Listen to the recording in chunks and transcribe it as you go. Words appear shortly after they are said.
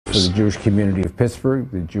For the Jewish community of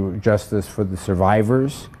Pittsburgh, the justice for the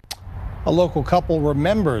survivors. A local couple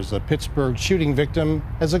remembers a Pittsburgh shooting victim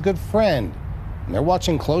as a good friend. And they're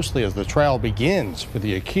watching closely as the trial begins for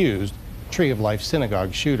the accused Tree of Life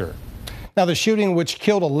synagogue shooter. Now, the shooting, which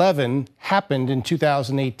killed 11, happened in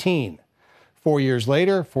 2018. 4 years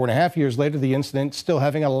later, 4.5 years later, the incident still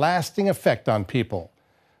having a lasting effect on people.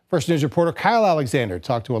 First News reporter Kyle Alexander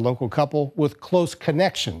talked to a local couple with close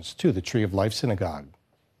connections to the Tree of Life synagogue.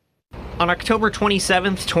 On October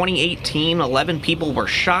 27, 2018, 11 people were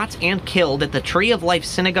shot and killed at the Tree of Life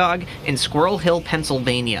synagogue in Squirrel Hill,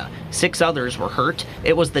 Pennsylvania. 6 others were hurt.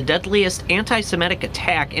 It was the deadliest anti-Semitic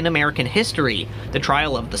attack in American history. The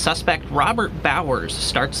trial of the suspect, Robert Bowers,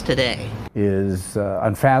 starts today. Is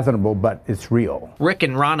unfathomable, but it's real. Rick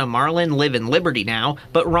and Ronna Marlin live in Liberty now,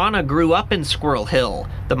 but Ronna grew up in Squirrel Hill.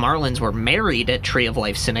 The Marlins were married at Tree of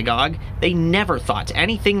Life synagogue. They never thought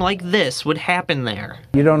anything like this would happen there.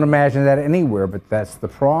 You don't imagine that anywhere, but that's the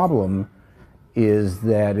problem, is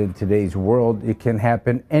that in today's world, it can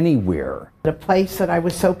happen anywhere. The place that I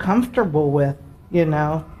was so comfortable with,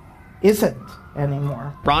 isn't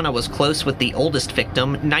anymore. Ronna was close with the oldest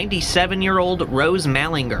victim, 97-year-old Rose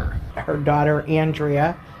Mallinger. Her daughter,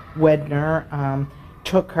 Andrea Wedner,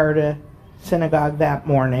 took her to synagogue that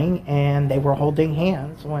morning, and they were holding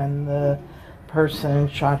hands when the person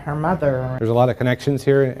shot her mother. There's a lot of connections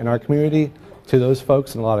here in our community to those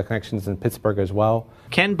folks, and a lot of connections in Pittsburgh as well.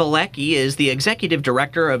 Ken Bilecki is the executive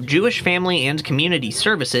director of Jewish Family and Community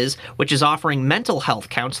Services, which is offering mental health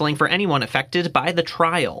counseling for anyone affected by the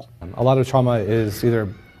trial. A lot of trauma is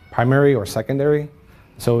either primary or secondary,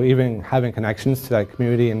 so even having connections to that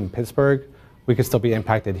community in Pittsburgh, we could still be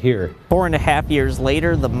impacted here. 4.5 years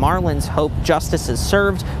later, the Marlins hope justice is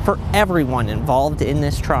served for everyone involved in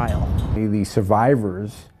this trial. The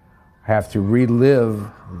survivors have to relive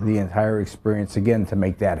the entire experience again to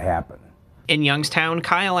make that happen. In Youngstown,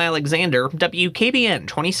 Kyle Alexander, WKBN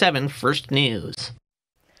 27 First News.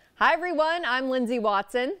 Hi everyone, I'm Lindsay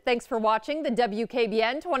Watson. Thanks for watching the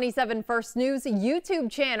WKBN 27 First News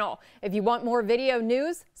YouTube channel. If you want more video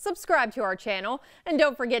news, subscribe to our channel. And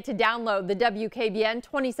don't forget to download the WKBN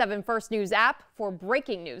 27 First News app for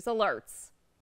breaking news alerts.